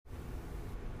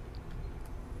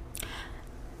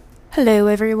Hello,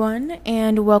 everyone,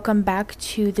 and welcome back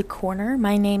to The Corner.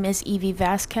 My name is Evie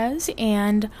Vasquez,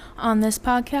 and on this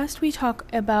podcast, we talk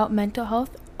about mental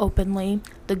health openly,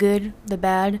 the good, the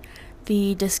bad,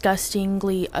 the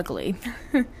disgustingly ugly,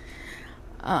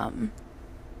 and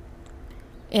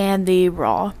the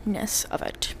rawness of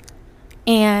it.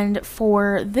 And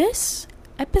for this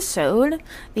episode,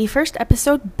 the first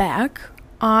episode back,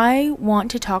 I want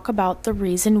to talk about the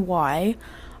reason why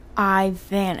I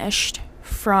vanished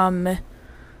from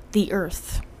the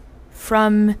earth,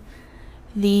 from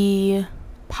the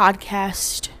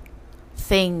podcast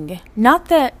thing. Not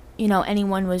that,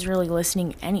 anyone was really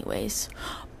listening anyways,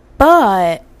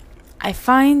 but I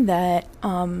find that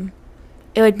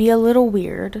it would be a little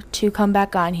weird to come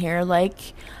back on here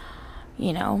like,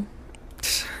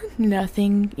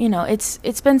 nothing,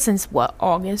 it's been since what,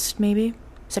 August maybe?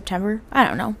 September? I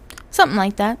don't know. Something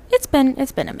like that. It's been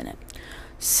a minute.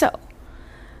 So,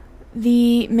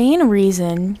 the main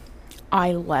reason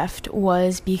I left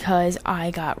was because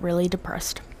I got really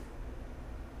depressed.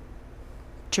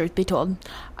 Truth be told,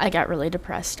 I got really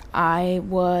depressed. I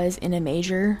was in a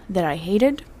major that I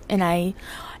hated, and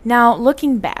now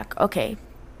looking back, okay,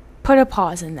 put a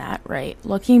pause in that, right?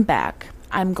 Looking back,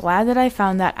 I'm glad that I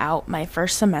found that out my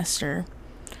first semester,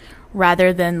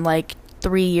 rather than like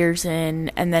 3 years in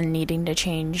and then needing to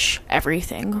change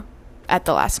everything at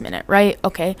the last minute, right?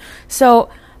 Okay, so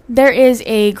there is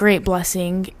a great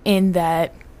blessing in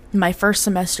that my first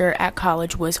semester at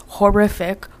college was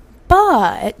horrific,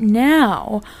 but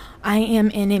now I am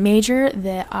in a major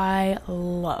that I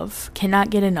love, cannot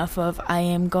get enough of. I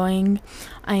am going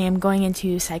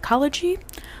into psychology.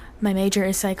 My major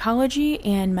is psychology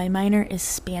and my minor is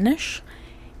Spanish,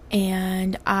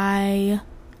 and I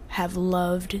have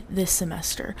loved this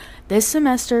semester. This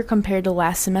semester compared to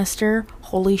last semester,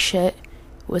 holy shit,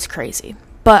 was crazy.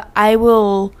 But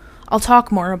I'll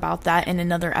talk more about that in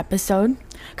another episode,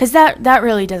 because that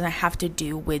really doesn't have to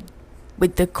do with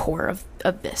the core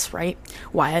of this, right?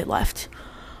 Why I left.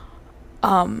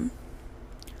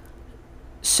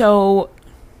 So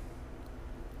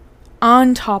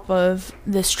on top of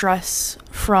the stress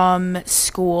from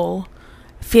school,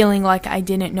 feeling like I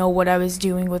didn't know what I was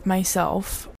doing with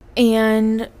myself,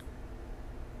 and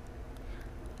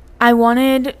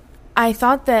I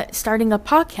thought that starting a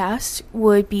podcast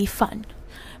would be fun,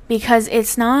 because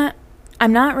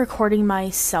I'm not recording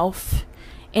myself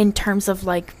in terms of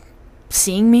like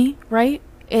seeing me, right?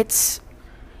 It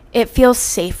feels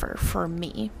safer for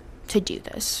me to do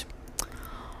this.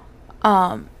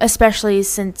 Especially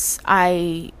since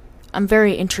I'm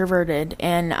very introverted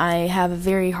and I have a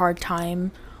very hard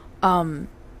time,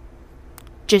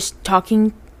 just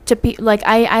talking to people. Like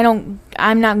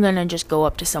I'm not gonna just go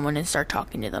up to someone and start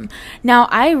talking to them. Now,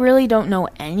 I really don't know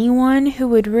anyone who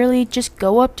would really just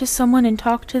go up to someone and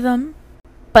talk to them.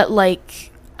 But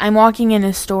like, I'm walking in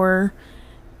a store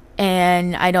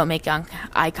and I don't make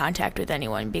eye contact with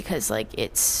anyone because like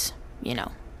it's,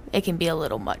 it can be a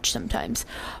little much sometimes.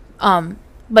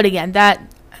 But again,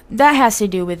 that has to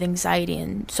do with anxiety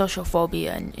and social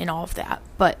phobia and all of that.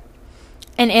 But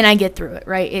and I get through it,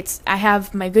 right? I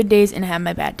have my good days and I have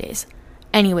my bad days.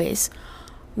 Anyways,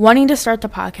 wanting to start the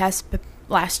podcast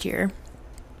last year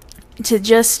to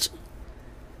just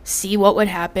see what would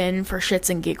happen for shits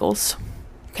and giggles.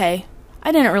 Okay?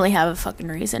 I didn't really have a fucking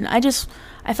reason. I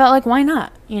felt like, why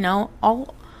not?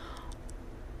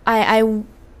 I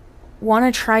want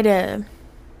to try to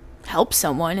help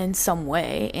someone in some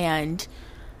way, and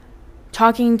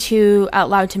talking out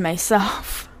loud to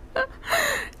myself,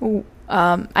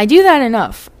 I do that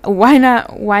enough. Why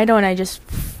don't I just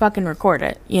fucking record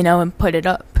it, and put it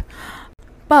up?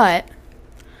 But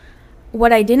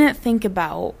what I didn't think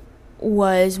about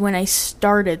was, when I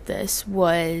started this,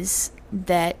 was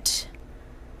that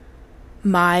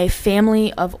my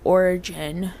family of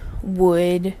origin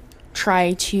would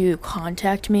try to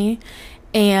contact me,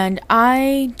 and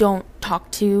I don't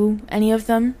talk to any of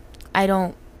them. I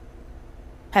don't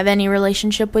have any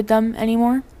relationship with them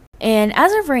anymore. And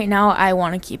as of right now, I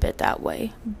want to keep it that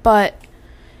way. But,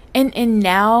 and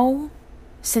now,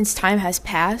 since time has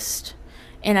passed,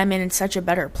 and I'm in such a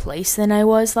better place than I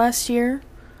was last year,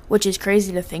 which is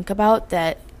crazy to think about,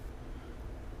 that,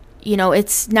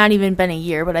 it's not even been a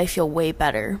year, but I feel way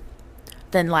better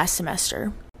than last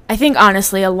semester. I think,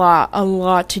 honestly, a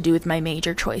lot to do with my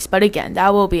major choice. But again,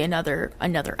 that will be another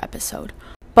episode.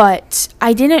 But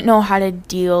I didn't know how to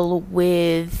deal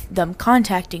with them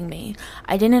contacting me.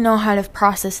 I didn't know how to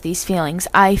process these feelings.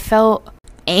 I felt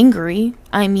angry.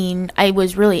 I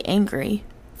was really angry,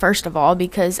 first of all,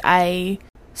 because I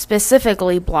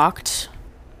specifically blocked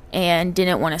and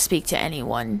didn't want to speak to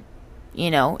anyone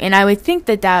and I would think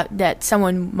that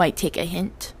someone might take a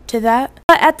hint to that.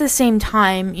 But at the same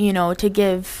time, to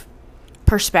give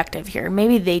perspective here,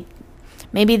 maybe they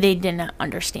didn't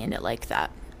understand it like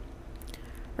that.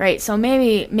 Right? So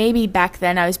maybe back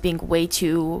then I was being way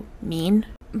too mean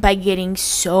by getting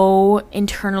so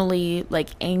internally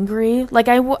angry.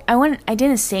 I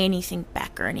didn't say anything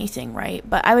back or anything, right?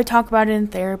 But I would talk about it in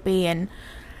therapy, and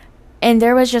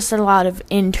there was just a lot of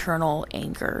internal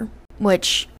anger,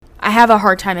 which I have a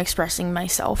hard time expressing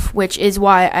myself, which is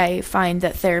why I find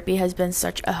that therapy has been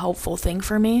such a helpful thing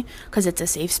for me, because it's a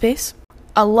safe space.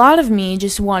 A lot of me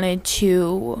just wanted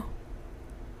to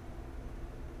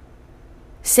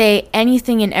say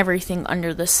anything and everything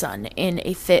under the sun in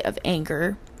a fit of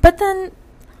anger. But then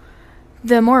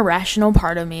the more rational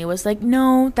part of me was like,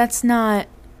 no, that's not,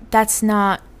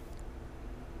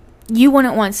 you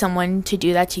wouldn't want someone to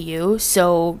do that to you,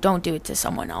 so don't do it to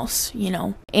someone else,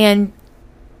 And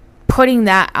putting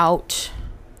that out,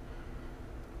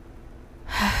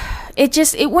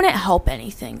 it wouldn't help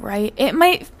anything, right? It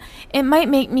might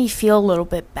make me feel a little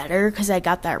bit better because I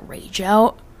got that rage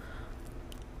out.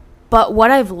 But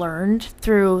what I've learned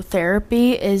through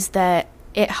therapy is that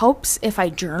it helps if I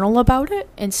journal about it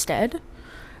instead,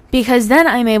 because then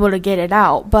I'm able to get it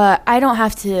out, but I don't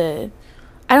have to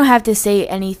say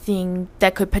anything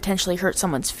that could potentially hurt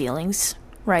someone's feelings,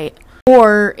 right?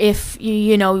 Or if,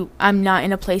 I'm not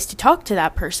in a place to talk to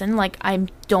that person, I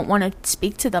don't want to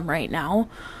speak to them right now,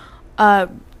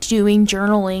 doing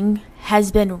journaling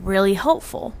has been really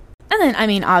helpful. And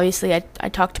then, obviously, I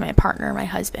talk to my partner, my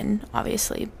husband,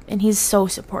 obviously, and he's so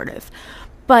supportive.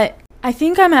 But I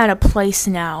think I'm at a place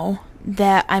now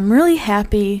that I'm really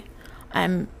happy,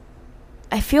 I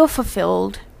feel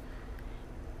fulfilled,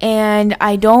 and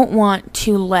I don't want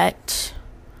to let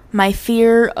my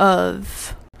fear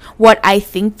of what I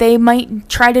think they might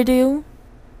try to do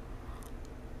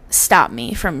stop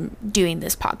me from doing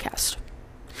this podcast.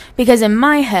 Because in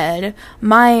my head,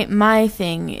 my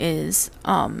thing is,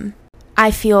 I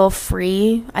feel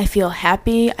free, I feel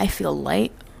happy, I feel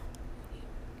light.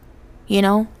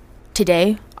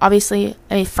 Today, obviously,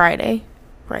 Friday,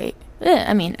 right?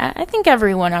 I think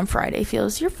everyone on Friday you're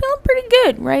feeling pretty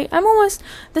good, right?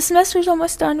 The semester's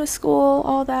almost done with school,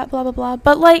 all that, blah, blah, blah.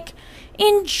 But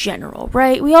in general,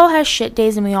 right? We all have shit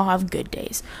days and we all have good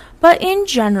days. But in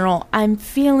general, I'm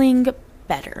feeling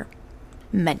better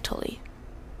mentally.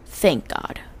 Thank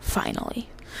God, finally.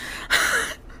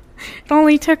 It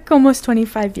only took almost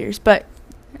 25 years, but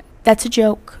that's a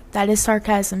joke. That is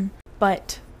sarcasm.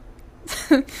 But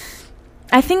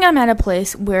I think I'm at a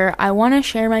place where I want to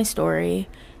share my story.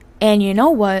 And you know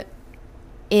what?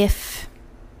 If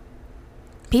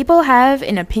people have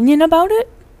an opinion about it,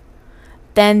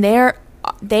 then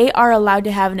they are allowed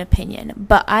to have an opinion.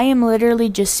 But I am literally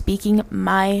just speaking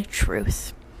my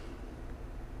truth.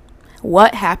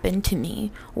 What happened to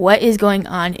me? What is going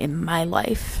on in my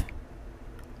life?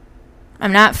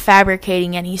 I'm not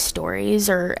fabricating any stories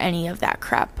or any of that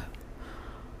crap.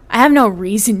 I have no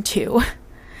reason to.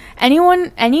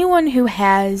 Anyone who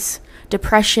has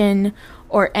depression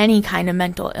or any kind of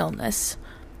mental illness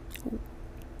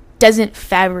doesn't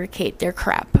fabricate their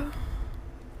crap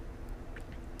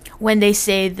when they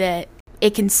say that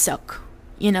it can suck,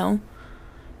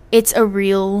 It's a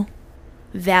real,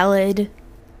 valid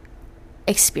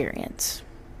experience.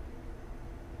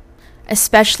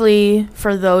 Especially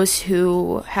for those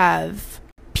who have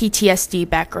PTSD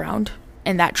background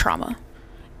and that trauma.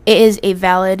 It is a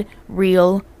valid,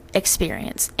 real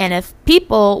experience. And if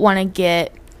people want to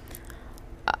get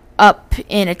up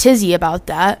in a tizzy about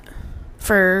that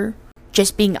for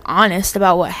just being honest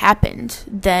about what happened,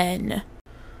 then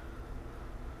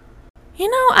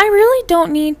I really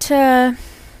don't need to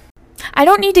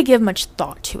give much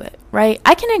thought to it, right?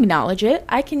 I can acknowledge it.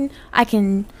 I can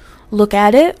look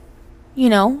at it,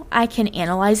 I can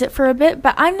analyze it for a bit,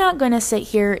 but I'm not going to sit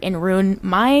here and ruin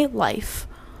my life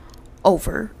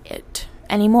over it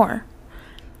anymore.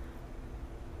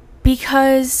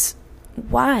 Because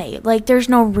why? There's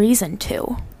no reason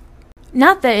to.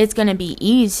 Not that it's going to be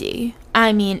easy.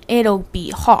 It'll be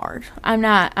hard. I'm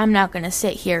not going to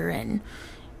sit here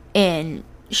and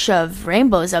shove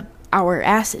rainbows up our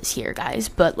asses here, guys,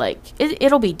 but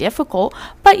it'll be difficult.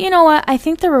 But you know what? I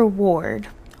think the reward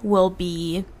will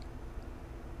be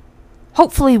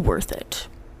hopefully worth it.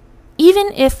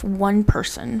 Even if one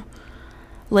person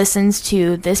listens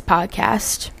to this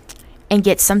podcast and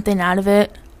gets something out of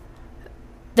it,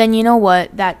 then you know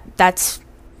what? That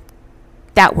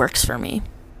works for me.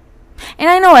 And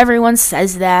I know everyone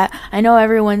says that. I know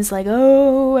everyone's like,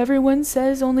 oh, everyone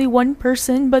says only one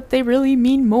person, but they really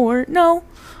mean more. No,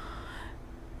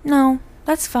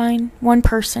 That's fine. One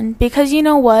person. Because you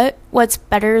know what? What's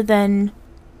better than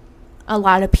a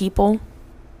lot of people?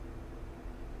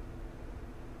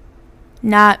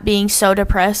 Not being so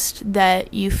depressed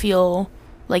that you feel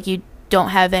like you don't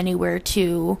have anywhere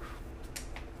to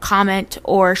comment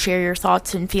or share your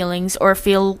thoughts and feelings, or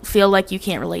feel like you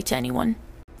can't relate to anyone.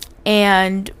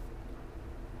 And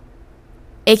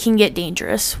it can get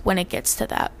dangerous when it gets to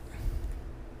that.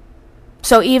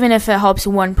 So even if it helps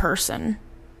one person,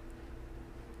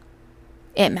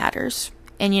 it matters.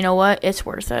 And you know what? It's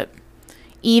worth it.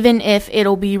 Even if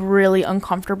it'll be really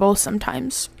uncomfortable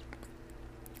sometimes.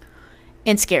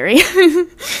 And scary.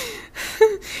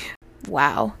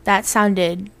 Wow, that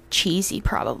sounded cheesy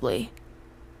probably.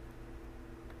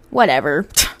 Whatever,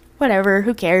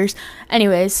 who cares?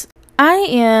 Anyways, I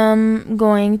am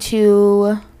going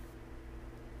to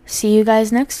see you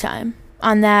guys next time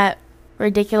on that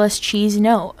ridiculous cheese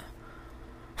note.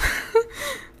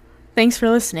 Thanks for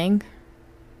listening.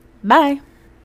 Bye.